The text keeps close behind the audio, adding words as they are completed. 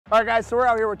All right, guys, so we're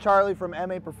out here with Charlie from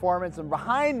MAPerformance, and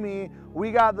behind me,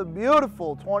 we got the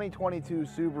beautiful 2022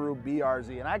 Subaru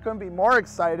BRZ, and I couldn't be more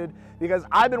excited because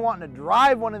I've been wanting to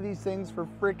drive one of these things for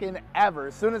freaking ever.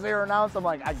 As soon as they were announced, I'm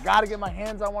like, I gotta get my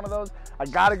hands on one of those, I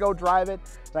gotta go drive it,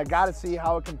 and I gotta see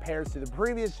how it compares to the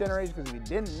previous generation, because if you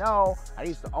didn't know, I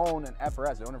used to own an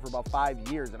FRS. I owned it for about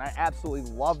 5 years, and I absolutely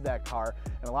loved that car,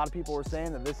 and a lot of people were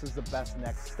saying that this is the best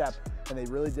next step, and they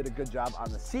really did a good job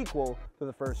on the sequel to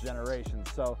the first generation.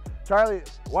 So, Charlie,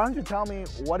 why don't you tell me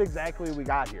what exactly we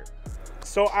got here?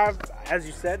 So as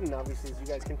you said, and obviously as you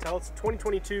guys can tell, it's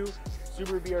 2022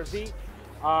 Subaru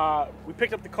BRZ. We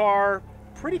picked up the car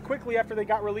pretty quickly after they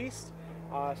got released.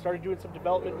 Started doing some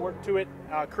development work to it.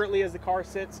 Currently, as the car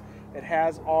sits, it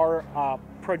has our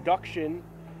production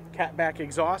catback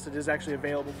exhaust. It is actually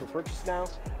available for purchase now.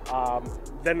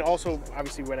 Then also,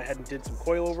 obviously, went ahead and did some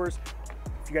coilovers.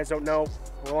 If you guys don't know,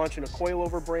 we're launching a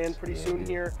coilover brand pretty soon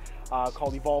here.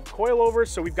 Called Evolved Coilovers.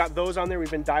 So we've got those on there.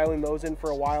 We've been dialing those in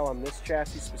for a while on this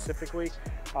chassis specifically.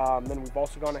 Then we've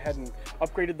also gone ahead and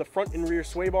upgraded the front and rear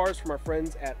sway bars from our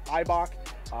friends at Eibach.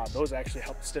 Those actually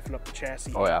help stiffen up the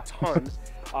chassis a ton.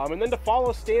 And then to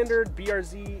follow standard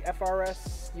BRZ,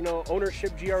 FRS,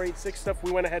 ownership GR86 stuff,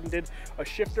 we went ahead and did a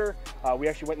shifter. We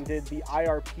actually went and did the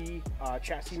IRP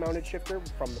chassis mounted shifter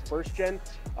from the first gen,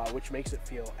 which makes it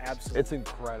feel absolutely. It's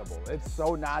incredible. It's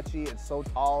so notchy, it's so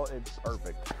tall, it's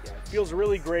perfect. Yeah, it feels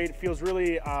really great. It feels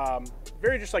really,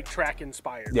 very just like track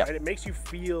inspired, right? It makes you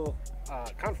feel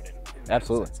confident.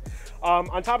 Absolutely.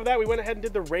 On top of that, we went ahead and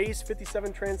did the Race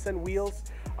 57 Transcend wheels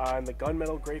and the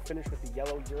gunmetal gray finish with the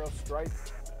yellow Euro stripe.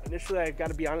 Initially, I've got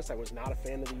to be honest, I was not a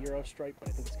fan of the Euro stripe, but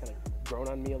I think it's kind of grown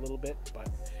on me a little bit. But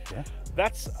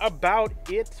that's about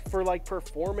it for like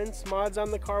performance mods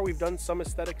on the car. We've done some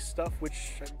aesthetic stuff,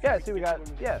 which see, we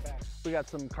got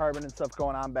some carbon and stuff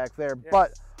going on back there.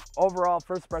 But overall,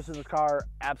 first impression of the car,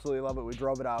 absolutely love it. We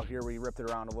drove it out here, we ripped it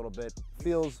around a little bit.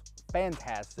 Feels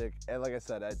fantastic, and like I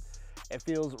said, it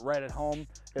feels right at home.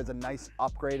 It's a nice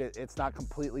upgrade. It's not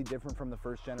completely different from the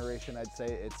first generation. I'd say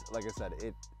it's, like I said,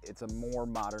 it's a more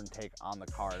modern take on the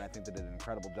car, and I think they did an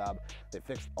incredible job. They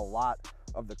fixed a lot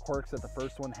of the quirks that the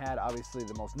first one had. Obviously,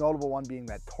 the most notable one being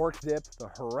that torque dip, the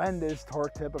horrendous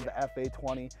torque dip of the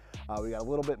FA20. We got a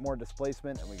little bit more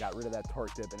displacement, and we got rid of that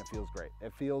torque dip, and it feels great.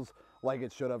 It feels like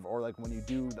it should have, or like when you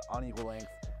do the unequal length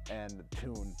and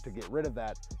tune to get rid of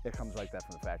that, it comes like that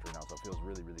from the factory now, so it feels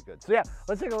really, really good. So yeah,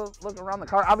 let's take a look around the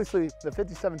car. Obviously, the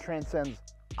 57 Transcends,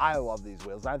 I love these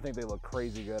wheels. I think they look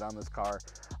crazy good on this car.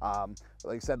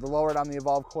 Like I said, the lowered on the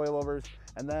Evolved coilovers,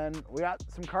 and then we got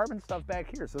some carbon stuff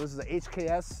back here. So this is the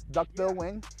HKS duckbill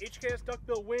wing. HKS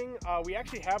duckbill wing. We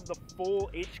actually have the full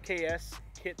HKS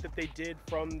kit that they did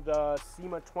from the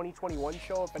SEMA 2021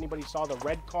 show. If anybody saw the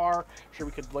red car, I'm sure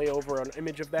we could lay over an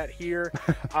image of that here.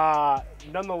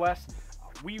 Nonetheless,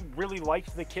 we really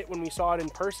liked the kit when we saw it in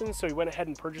person, so we went ahead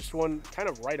and purchased one kind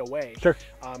of right away. Sure.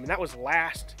 And that was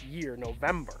last year,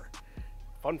 November.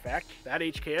 Fun fact, that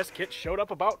HKS kit showed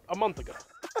up about a month ago.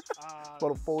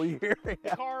 About a full year. The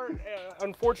car,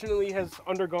 unfortunately, has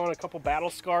undergone a couple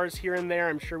battle scars here and there.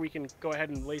 I'm sure we can go ahead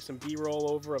and lay some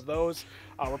B-roll over of those.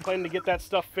 We're planning to get that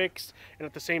stuff fixed, and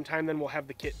at the same time, then we'll have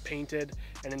the kit painted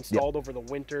and installed over the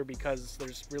winter, because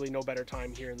there's really no better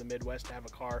time here in the Midwest to have a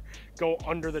car go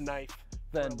under the knife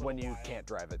than when you can't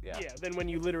drive it. Yeah, then when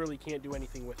you literally can't do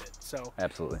anything with it. So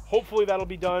absolutely, hopefully that'll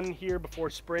be done here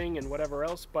before spring and whatever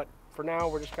else, but for now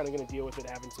we're just kind of going to deal with it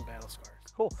having some battle scars.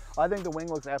 Cool. I think the wing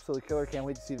looks absolutely killer. Can't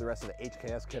wait to see the rest of the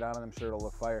HKS kit on it. I'm sure it'll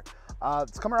look fire.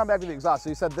 Let's come around back to the exhaust. So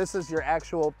you said this is your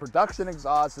actual production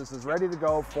exhaust. This is ready to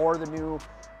go for the new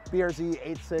BRZ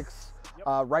 86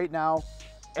 right now.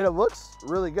 And it looks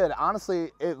really good. Honestly,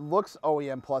 it looks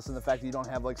OEM plus in the fact that you don't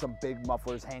have like some big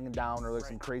mufflers hanging down or like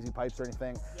some crazy pipes or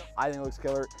anything. I think it looks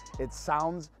killer. It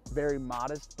sounds very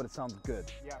modest, but it sounds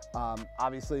good.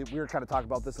 Obviously, we were kind of talking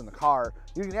about this in the car.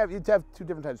 You'd have two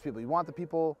different types of people. You want the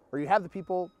people, or you have the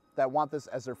people that want this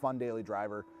as their fun daily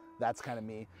driver. That's kind of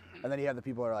me. And then you have the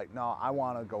people that are like, no, I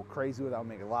want to go crazy with it. I'll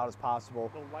make it loud as possible.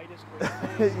 The lightest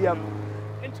weight.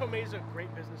 And Tomei's a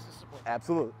great business to support.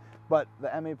 Absolutely. But the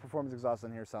MAPerformance exhaust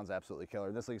in here sounds absolutely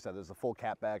killer. This, like you said, there's a full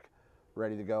catback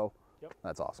ready to go.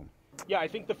 That's awesome. Yeah, I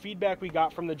think the feedback we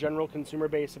got from the general consumer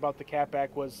base about the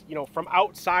catback was, from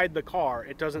outside the car,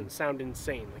 it doesn't sound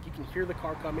insane. Like, you can hear the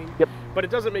car coming, but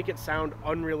it doesn't make it sound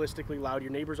unrealistically loud.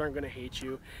 Your neighbors aren't going to hate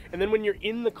you. And then when you're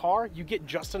in the car, you get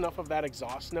just enough of that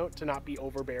exhaust note to not be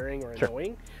overbearing or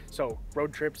annoying. So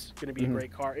road trips, going to be a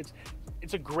great car.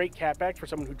 It's a great catback for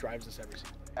someone who drives this every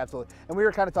season. Absolutely. And we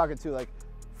were kind of talking too, like,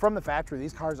 from the factory,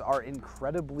 these cars are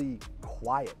incredibly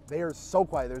quiet. They are so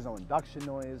quiet. There's no induction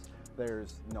noise.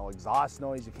 There's no exhaust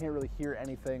noise. You can't really hear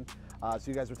anything.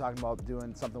 So you guys were talking about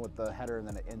doing something with the header and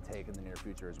then an intake in the near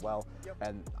future as well. Yep.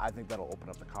 And I think that'll open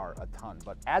up the car a ton.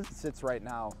 But as it sits right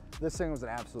now, this thing was an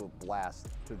absolute blast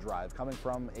to drive. Coming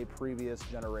from a previous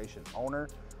generation owner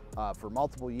for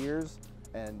multiple years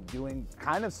and doing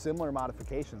kind of similar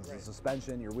modifications, the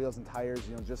suspension, your wheels and tires,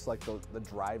 you know, just like the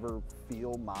driver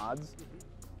feel mods.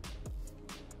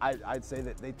 I'd say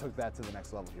that they took that to the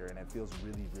next level here, and it feels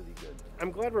really, really good. I'm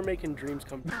glad we're making dreams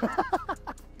come true.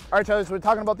 All right, Tyler, so we're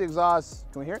talking about the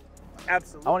exhaust. Can we hear it?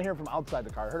 Absolutely. I want to hear it from outside the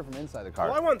car. I heard it from inside the car.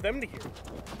 Well, I want them to hear it.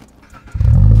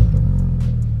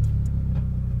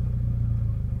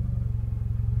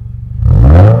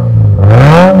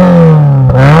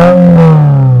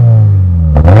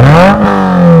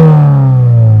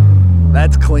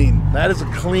 That's clean. That is a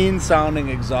clean sounding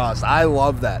exhaust. I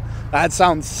love that. That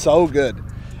sounds so good.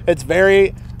 It's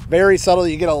very, very subtle.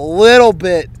 You get a little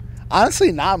bit,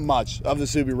 honestly, not much of the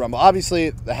Subaru rumble. Obviously,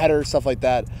 the header, stuff like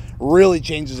that, really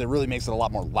changes it, really makes it a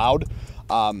lot more loud.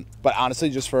 But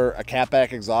honestly, just for a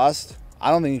catback exhaust,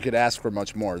 I don't think you could ask for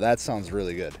much more. That sounds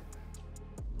really good.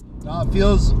 No, it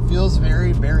feels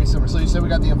very, very similar. So you said we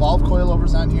got the Evolve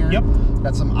coilovers on here. Yep.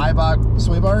 Got some Eibach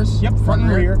sway bars. Yep, front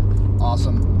and rear.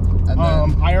 Awesome. And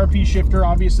then, IRP shifter,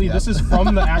 obviously. Yep. This is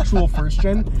from the actual first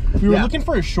gen. We were looking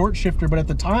for a short shifter, but at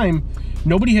the time,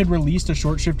 nobody had released a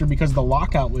short shifter because the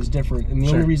lockout was different. And the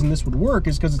only reason this would work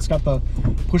is because it's got the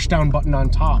push down button on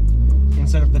top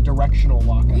instead of the directional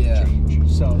lockout change.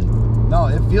 So no,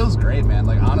 it feels great, man.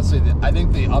 Like, honestly, I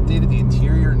think they updated the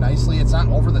interior nicely. It's not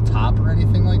over the top or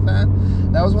anything like that.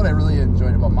 That was what I really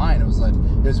enjoyed about mine. It was like,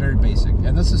 it was very basic.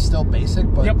 And this is still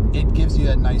basic, but it gives you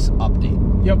that nice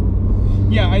update. Yep.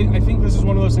 Yeah, I think this is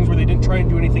one of those things where they didn't try and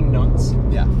do anything nuts.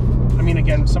 Yeah. I mean,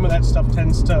 again, some of that stuff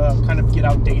tends to kind of get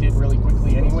outdated really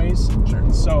quickly anyways.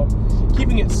 Sure. So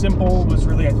keeping it simple was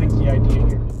really, I think, the idea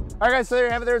here. All right, guys, so there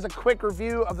you have it. There's a quick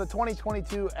review of the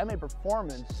 2022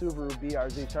 MAPerformance Subaru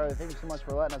BRZ. Charlie, thank you so much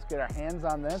for letting us get our hands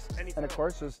on this. Anytime. And of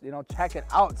course, just, you know, check it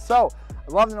out. So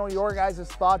I'd love to know your guys'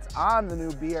 thoughts on the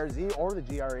new BRZ or the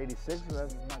GR86.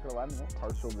 I'm not gonna lie, I'm not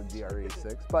partial to the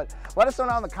GR86, but let us know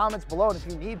down in the comments below. And if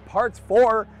you need parts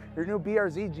for your new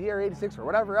BRZ, GR86, or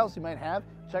whatever else you might have,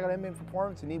 check out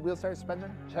MAPerformance. You need wheel tire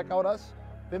suspension, check out us,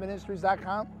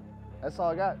 fitmentindustries.com. That's all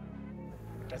I got.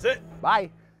 That's it. Bye.